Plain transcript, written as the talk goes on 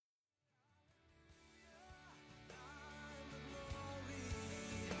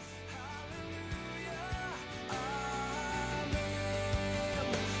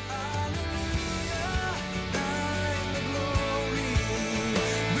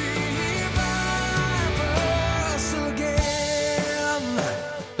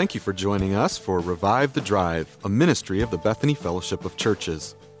Thank you for joining us for Revive the Drive, a ministry of the Bethany Fellowship of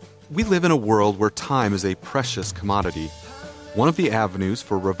Churches. We live in a world where time is a precious commodity. One of the avenues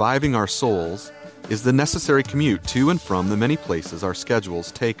for reviving our souls is the necessary commute to and from the many places our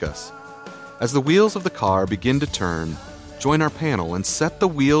schedules take us. As the wheels of the car begin to turn, join our panel and set the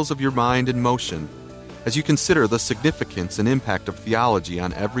wheels of your mind in motion as you consider the significance and impact of theology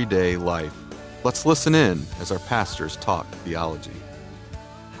on everyday life. Let's listen in as our pastors talk theology.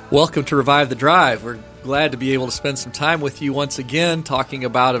 Welcome to Revive the Drive. We're glad to be able to spend some time with you once again talking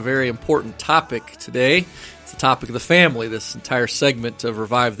about a very important topic today. It's the topic of the family. This entire segment of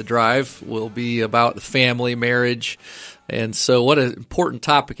Revive the Drive will be about the family, marriage, and so what an important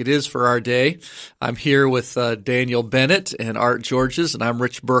topic it is for our day. I'm here with Daniel Bennett and Art Georges, and I'm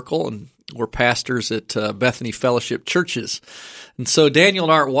Rich Burkle, and we're pastors at Bethany Fellowship Churches. And so, Daniel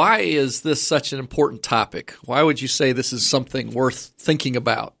and Art, why is this such an important topic? Why would you say this is something worth thinking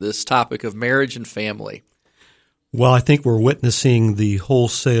about, this topic of marriage and family? Well, I think we're witnessing the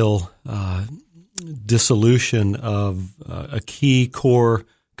wholesale dissolution of a key core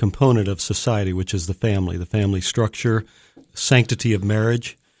component of society, which is the family structure, sanctity of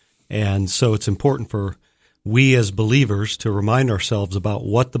marriage. And so it's important for we as believers to remind ourselves about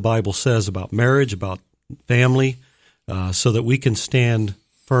what the Bible says about marriage, about family, so that we can stand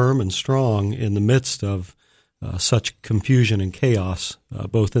firm and strong in the midst of such confusion and chaos,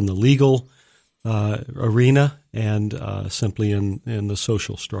 both in the legal arena and simply in the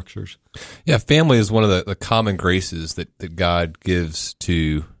social structures. Yeah, family is one of the common graces that God gives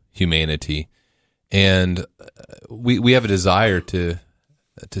to humanity. And we have a desire to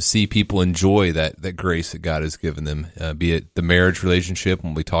see people enjoy that grace that God has given them, be it the marriage relationship,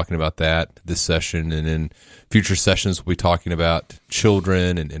 we'll be talking about that this session, and in future sessions we'll be talking about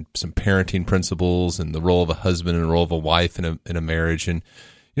children and some parenting principles and the role of a husband and the role of a wife in a marriage. And,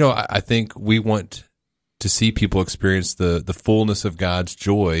 you know, I think we want to see people experience the fullness of God's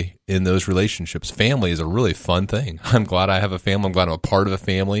joy in those relationships. Family is a really fun thing. I'm glad I have a family. I'm glad I'm a part of a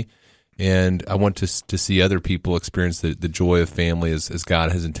family. And I want to see other people experience the joy of family as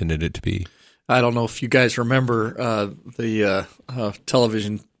God has intended it to be. I don't know if you guys remember the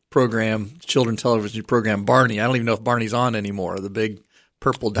television program, children television program, Barney. I don't even know if Barney's on anymore, the big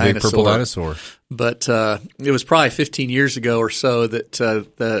purple dinosaur. Big purple dinosaur. But it was probably 15 years ago or so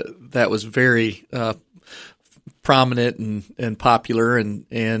that was very prominent and popular, and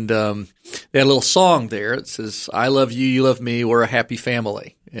they had a little song there. It says, "I love you, you love me, we're a happy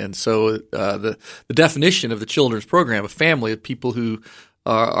family." And so the definition of the children's program, a family of people who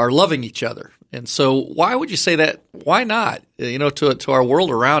are loving each other. And so why would you say that? Why not? You know, to our world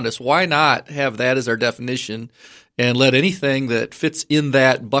around us, why not have that as our definition and let anything that fits in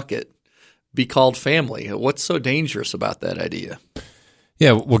that bucket be called family? What's so dangerous about that idea?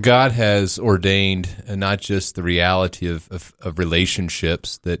 Yeah, well, God has ordained not just the reality of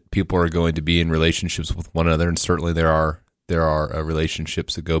relationships, that people are going to be in relationships with one another, and certainly there are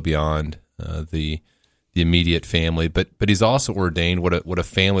relationships that go beyond the immediate family, but He's also ordained what a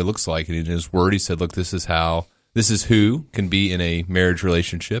family looks like. And in His Word, He said, "Look, this is who can be in a marriage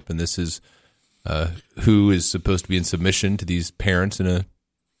relationship, and this is who is supposed to be in submission to these parents in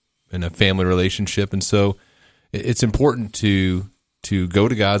a family relationship." And so, it's important to go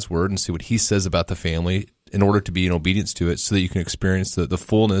to God's Word and see what He says about the family in order to be in obedience to it, so that you can experience the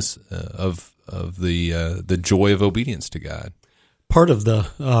fullness of the joy of obedience to God. Part of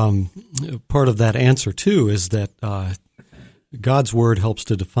that answer too is that God's Word helps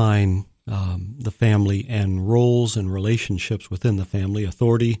to define the family and roles and relationships within the family,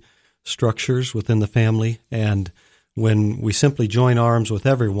 authority structures within the family. And when we simply join arms with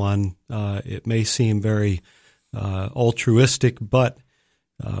everyone, it may seem very altruistic, but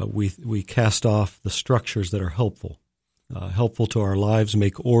we cast off the structures that are helpful to our lives,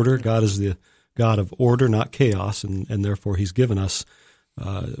 make order. God is the God of order, not chaos, and therefore He's given us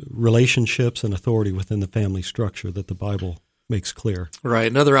relationships and authority within the family structure that the Bible makes clear. Right.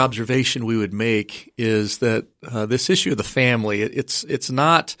 Another observation we would make is that this issue of the family, it's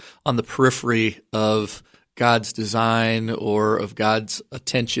not on the periphery of God's design or of God's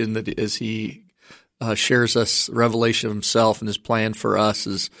attention, that as He shares us revelation of Himself and His plan for us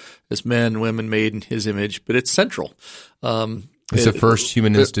as men and women made in His image, but it's central. It's the first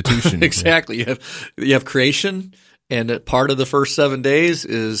human institution. Exactly. You have creation, and part of the first 7 days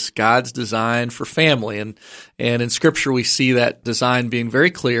is God's design for family. And in Scripture we see that design being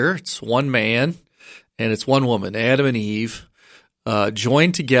very clear. It's one man and it's one woman, Adam and Eve,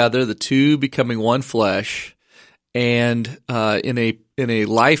 joined together, the two becoming one flesh, and in a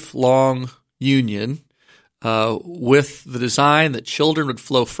lifelong union, with the design that children would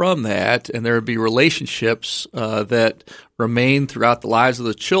flow from that, and there would be relationships that remain throughout the lives of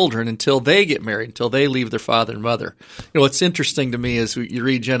the children until they get married, until they leave their father and mother. What's interesting to me as you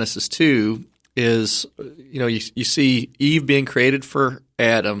read Genesis 2 is, you see Eve being created for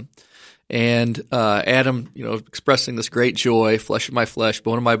Adam, and Adam, expressing this great joy, flesh of my flesh,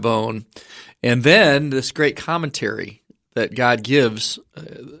 bone of my bone, and then this great commentary that God gives,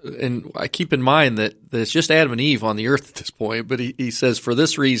 and I keep in mind that it's just Adam and Eve on the earth at this point, but he says, for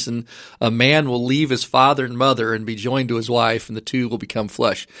this reason, a man will leave his father and mother and be joined to his wife, and the two will become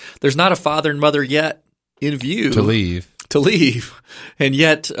flesh. There's not a father and mother yet in view. To leave. And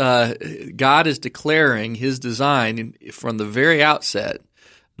yet God is declaring his design from the very outset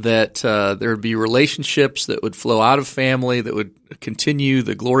that there would be relationships that would flow out of family, that would continue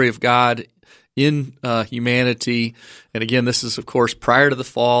the glory of God in humanity. And again, this is, of course, prior to the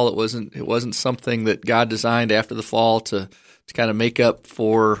fall. It wasn't something that God designed after the fall to kind of make up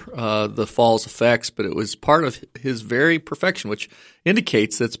for the fall's effects, but it was part of his very perfection, which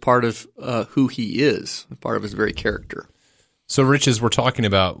indicates that's part of who he is, part of his very character. So, Rich, as we're talking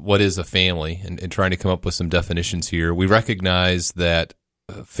about what is a family and trying to come up with some definitions here, we recognize that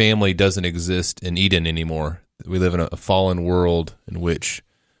family doesn't exist in Eden anymore. We live in a fallen world in which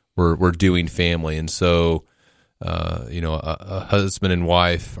we're doing family, and so a husband and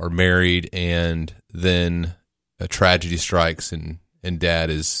wife are married, and then a tragedy strikes, and dad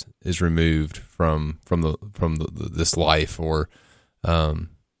is removed from this life, or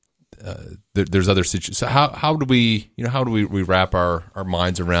there's other situations. So how do we wrap our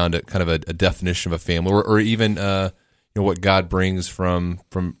minds around it, kind of a definition of a family, or even what God brings from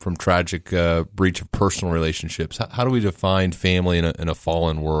tragic breach of personal relationships? How do we define family in a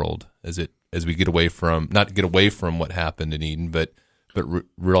fallen world as we get away from, not get away from what happened in Eden, but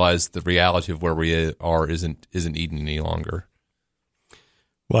realize the reality of where we are isn't Eden any longer?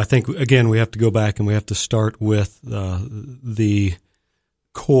 Well, I think, again, we have to go back and we have to start with the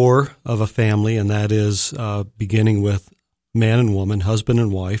core of a family, and that is beginning with man and woman, husband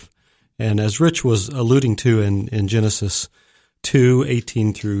and wife. And as Rich was alluding to in Genesis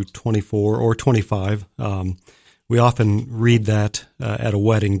 2:18 through 24 or 25, we often read that at a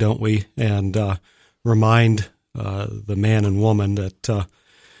wedding, don't we? And remind the man and woman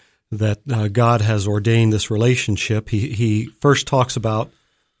that God has ordained this relationship. He first talks about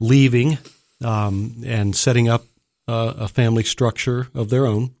leaving and setting up a family structure of their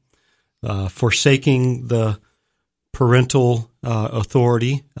own, forsaking the parental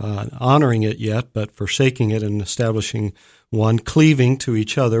authority, honoring it yet, but forsaking it and establishing one, cleaving to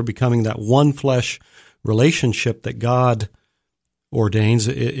each other, becoming that one flesh relationship that God ordains.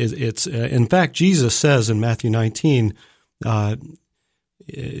 It's in fact, Jesus says in Matthew 19,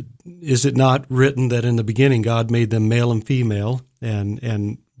 is it not written that in the beginning God made them male and female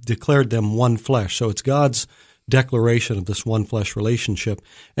and declared them one flesh? So it's God's declaration of this one flesh relationship.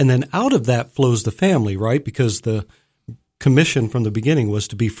 And then out of that flows the family, right? Because the commission from the beginning was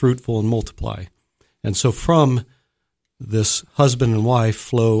to be fruitful and multiply. And so from this husband and wife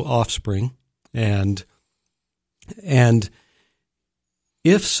flow offspring. And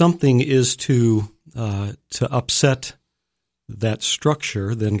if something is to upset that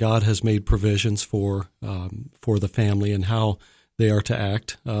structure, then God has made provisions for the family and how they are to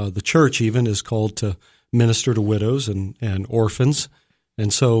act. The church even is called to minister to widows and orphans.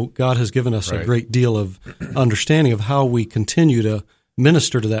 And so God has given us a great deal of understanding of how we continue to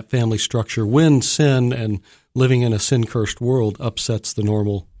minister to that family structure when sin and living in a sin-cursed world upsets the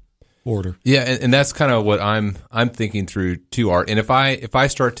normal order. Yeah, and that's kind of what I'm thinking through too, Art. And if I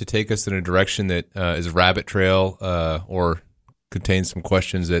start to take us in a direction that is a rabbit trail or contains some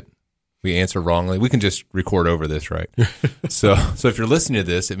questions that we answer wrongly, we can just record over this, right? So if you're listening to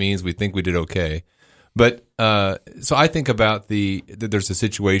this, it means we think we did okay. But so I think about there's a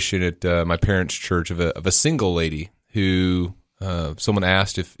situation at my parents' church of a single lady who someone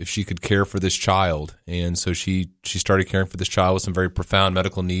asked if she could care for this child, and so she started caring for this child with some very profound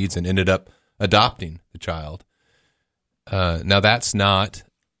medical needs and ended up adopting the child. Now that's not.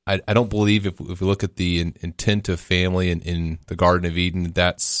 I don't believe if we look at the intent of family in the Garden of Eden,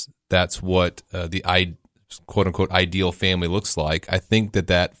 that's what the quote-unquote ideal family looks like. I think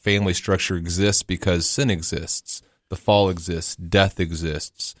that family structure exists because sin exists, the fall exists, death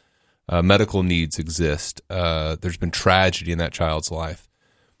exists, medical needs exist. There's been tragedy in that child's life.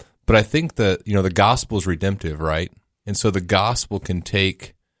 But I think that the gospel is redemptive, right? And so the gospel can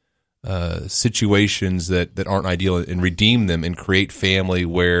take situations that aren't ideal and redeem them and create family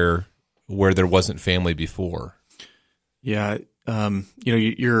where there wasn't family before. Yeah,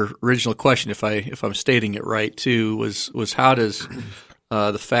 your original question, if I'm stating it right too, was how does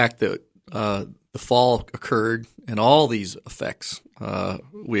the fact that the fall occurred and all these effects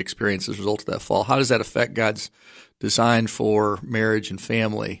we experience as a result of that fall, how does that affect God's design for marriage and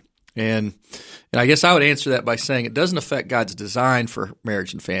family? And I guess I would answer that by saying it doesn't affect God's design for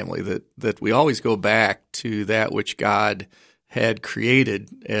marriage and family, that we always go back to that which God had created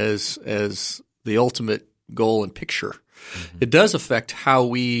as the ultimate goal and picture. Mm-hmm. It does affect how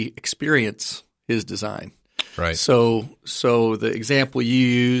we experience His design. Right. So the example you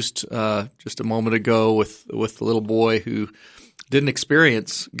used just a moment ago with the little boy who didn't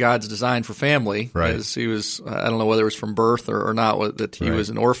experience God's design for family, right, as he was, I don't know whether it was from birth or not, that he was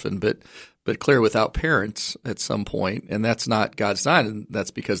an orphan, but clearly without parents at some point, and that's not God's design, and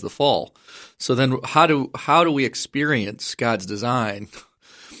that's because of the fall. So then how do we experience God's design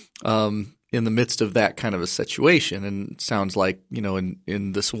in the midst of that kind of a situation? And it sounds like,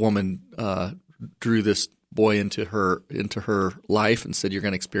 in this woman drew this boy into her life and said, you're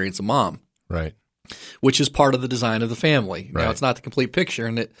going to experience a mom. Right. Which is part of the design of the family. Right. Now, it's not the complete picture,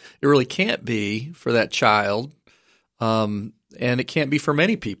 and it really can't be for that child, and it can't be for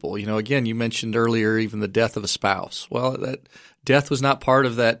many people. Again, you mentioned earlier even the death of a spouse. Well, that death was not part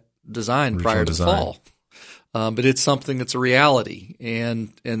of that design prior to the fall, but it's something that's a reality.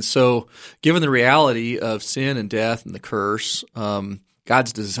 And so given the reality of sin and death and the curse,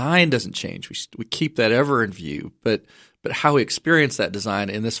 God's design doesn't change. We keep that ever in view, but how we experience that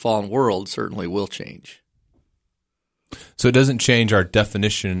design in this fallen world certainly will change. So it doesn't change our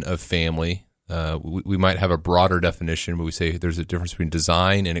definition of family. We might have a broader definition, but we say there's a difference between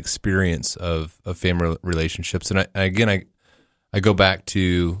design and experience of family relationships. And I go back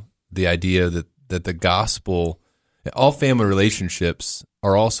to the idea that the gospel, all family relationships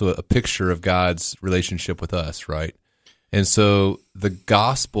are also a picture of God's relationship with us, right? And so the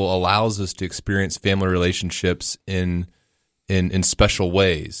gospel allows us to experience family relationships in special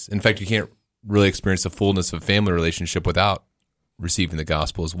ways. In fact, you can't really experience the fullness of a family relationship without receiving the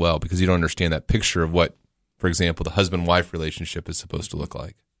gospel as well, because you don't understand that picture of what, for example, the husband-wife relationship is supposed to look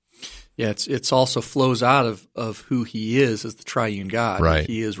like. Yeah, it's also flows out of who He is as the triune God. Right.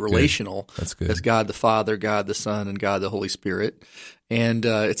 He is relational. Good. That's good. As God the Father, God the Son, and God the Holy Spirit. And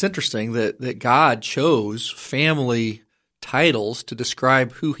it's interesting that God chose family titles to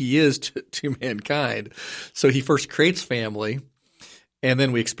describe who He is to mankind. So He first creates family, and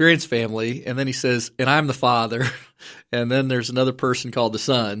then we experience family, and then He says, and I'm the Father, and then there's another person called the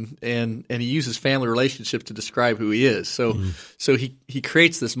Son, and He uses family relationships to describe who He is. So so He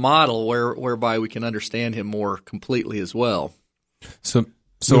creates this model whereby we can understand Him more completely as well. So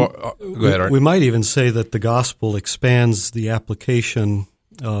go ahead, Art. We might even say that the gospel expands the application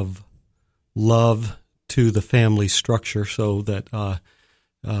of love to the family structure, so that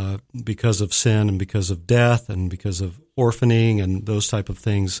because of sin and because of death and because of orphaning and those type of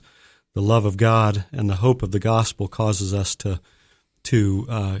things, the love of God and the hope of the gospel causes us to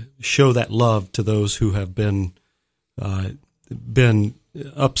show that love to those who have been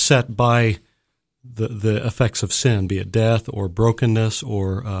upset by the effects of sin, be it death or brokenness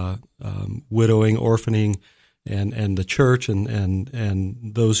or widowing, orphaning, and the church and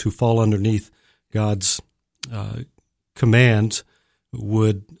those who fall underneath God's commands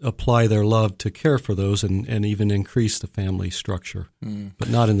would apply their love to care for those and even increase the family structure, but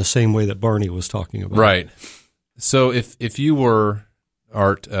not in the same way that Barney was talking about. Right. So if you were,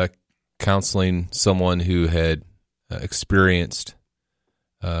 Art, counseling someone who had experienced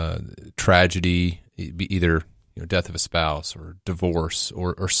tragedy, either death of a spouse or divorce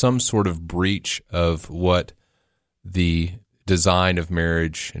or some sort of breach of what the design of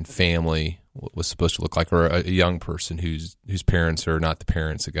marriage and family was supposed to look like, or a young person whose parents are not the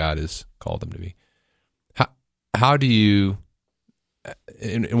parents that God has called them to be. How do you,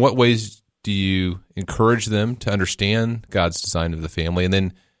 in what ways do you encourage them to understand God's design of the family, and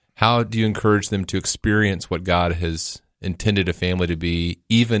then how do you encourage them to experience what God has intended a family to be,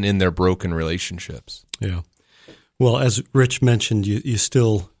 even in their broken relationships? Yeah. Well, as Rich mentioned, you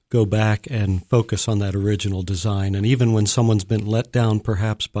still go back and focus on that original design, and even when someone's been let down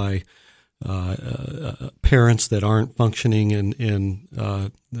perhaps by parents that aren't functioning in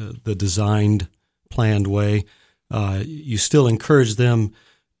the designed, planned way, you still encourage them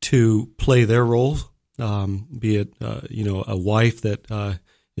to play their roles, be it a wife that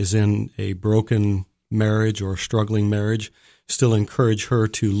is in a broken marriage or a struggling marriage. Still encourage her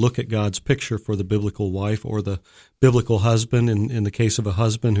to look at God's picture for the biblical wife or the biblical husband, in the case of a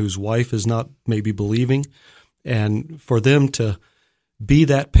husband whose wife is not maybe believing, and for them to be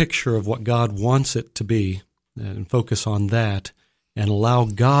that picture of what God wants it to be, and focus on that and allow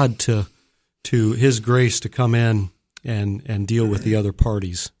God to His grace to come in and deal with the other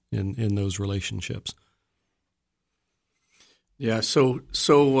parties in those relationships. Yeah. So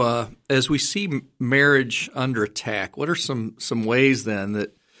as we see marriage under attack, what are some ways then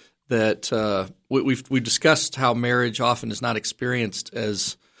that we've discussed how marriage often is not experienced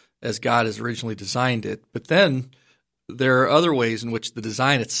as God has originally designed it, but then there are other ways in which the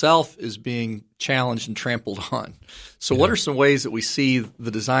design itself is being challenged and trampled on. So what are some ways that we see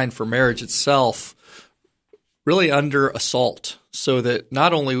the design for marriage itself really under assault, so that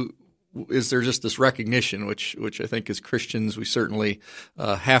not only is there just this recognition, which I think as Christians we certainly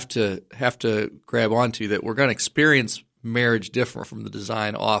have to grab onto, that we're going to experience marriage different from the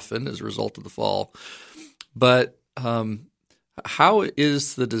design often as a result of the fall, but how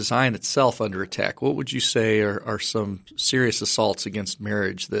is the design itself under attack? What would you say are some serious assaults against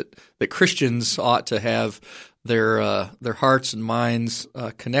marriage that Christians ought to have their hearts and minds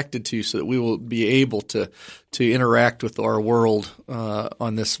connected to, so that we will be able to interact with our world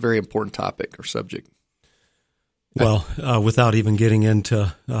on this very important topic or subject? Well, without even getting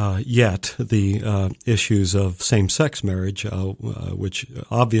into yet the issues of same-sex marriage, which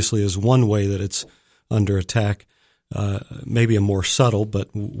obviously is one way that it's under attack, maybe a more subtle, but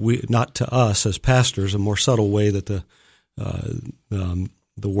not to us as pastors, a more subtle way that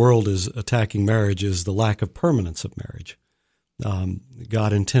the world is attacking marriage is the lack of permanence of marriage.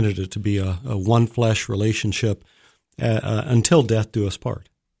 God intended it to be a one-flesh relationship until death do us part.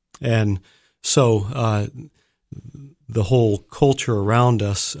 And so the whole culture around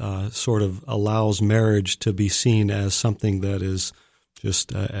us sort of allows marriage to be seen as something that is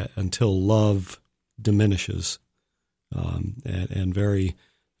just until love diminishes, and very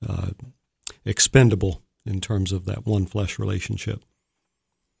expendable in terms of that one-flesh relationship.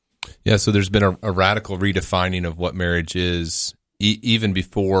 Yeah, so there's been a radical redefining of what marriage is, even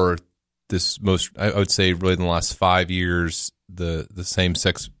before this I would say really in the last 5 years, the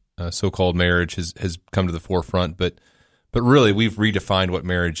same-sex so-called marriage has come to the forefront, but really we've redefined what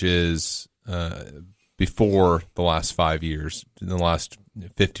marriage is before the last 5 years. In the last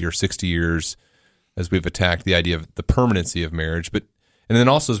 50 or 60 years, as we've attacked the idea of the permanency of marriage, and then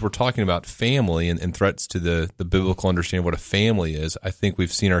also as we're talking about family and threats to the biblical understanding of what a family is, I think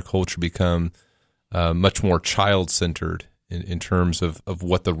we've seen our culture become much more child-centered in terms of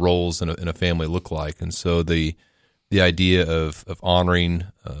what the roles in a family look like. And so the idea of honoring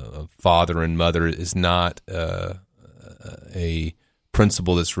father and mother is not a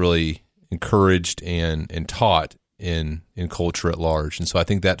principle that's really encouraged and taught in culture at large. And so I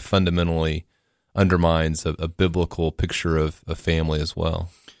think that fundamentally undermines a biblical picture of family as well.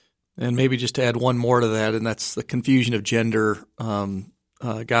 And maybe just to add one more to that, and that's the confusion of gender,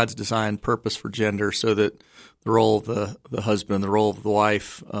 God's design purpose for gender, so that the role of the husband and the role of the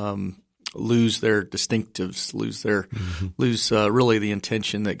wife lose their distinctives, lose really the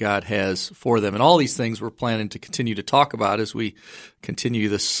intention that God has for them. And all these things we're planning to continue to talk about as we continue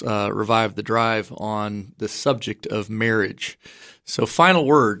this Revive the Drive on the subject of marriage. So final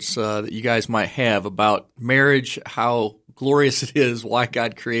words that you guys might have about marriage, how glorious it is, why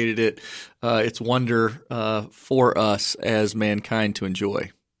God created it, its wonder for us as mankind to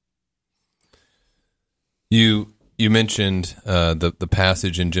enjoy. You mentioned the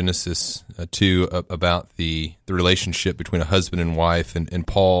passage in Genesis 2 about the relationship between a husband and wife, and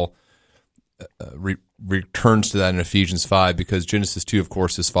Paul returns to that in Ephesians 5, because Genesis 2, of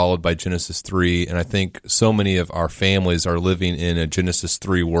course, is followed by Genesis 3, and I think so many of our families are living in a Genesis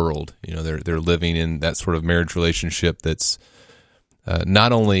 3 world. You know, they're living in that sort of marriage relationship that's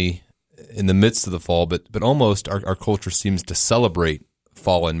not only in the midst of the fall, but almost our culture seems to celebrate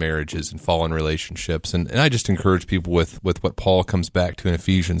fallen marriages and fallen relationships. And I just encourage people with what Paul comes back to in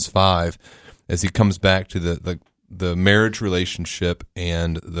Ephesians 5, as he comes back to the marriage relationship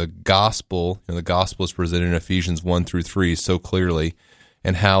and the gospel. The gospel is presented in Ephesians 1 through 3 so clearly,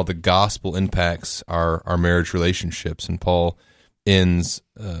 and how the gospel impacts our marriage relationships. And Paul ends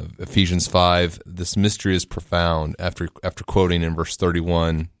Ephesians 5, this mystery is profound, after quoting in verse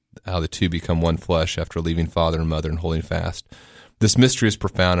 31 how the two become one flesh after leaving father and mother and holding fast. This mystery is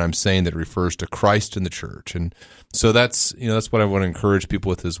profound. I'm saying that it refers to Christ and the church. And so that's what I want to encourage people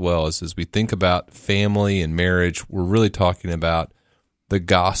with as well, is as we think about family and marriage, we're really talking about the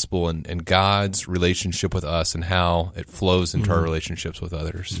gospel and God's relationship with us and how it flows into our relationships with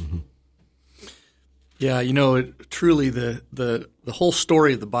others. Mm-hmm. Yeah, truly the whole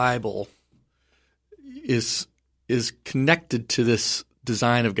story of the Bible is connected to this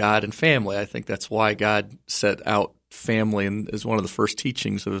design of God and family. I think that's why God set out family and is one of the first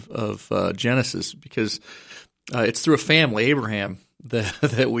teachings of Genesis, because it's through a family, Abraham,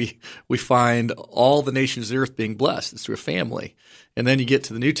 that we find all the nations of the earth being blessed. It's through a family. And then you get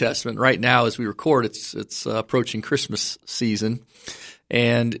to the New Testament. Right now, as we record, it's approaching Christmas season,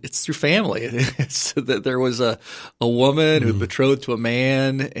 and it's through family. It's that there was a woman who betrothed to a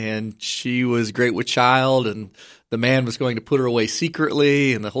man, and she was great with child, and the man was going to put her away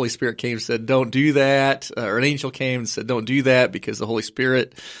secretly, and the Holy Spirit came and said, "Don't do that." Or an angel came and said, "Don't do that," because the Holy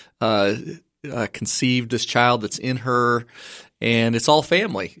Spirit conceived this child that's in her. And it's all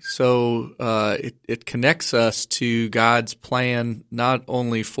family. So it connects us to God's plan, not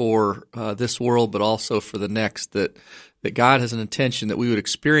only for this world, but also for the next, that God has an intention that we would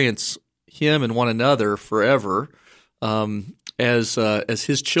experience Him and one another forever as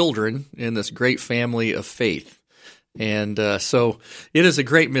His children in this great family of faith. And so it is a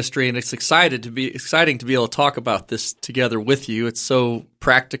great mystery, and it's exciting to be able to talk about this together with you. It's so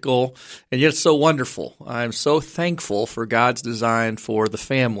practical, and yet it's so wonderful. I'm so thankful for God's design for the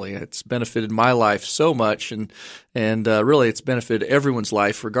family. It's benefited my life so much, and really it's benefited everyone's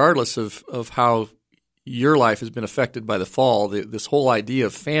life, regardless of how your life has been affected by the fall. This whole idea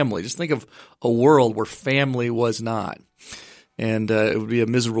of family. Just think of a world where family was not. And it would be a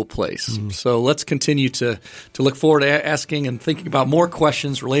miserable place. Mm-hmm. So let's continue to look forward to asking and thinking about more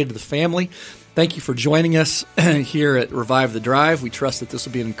questions related to the family. Thank you for joining us here at Revive the Drive. We trust that this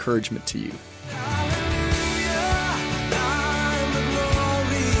will be an encouragement to you.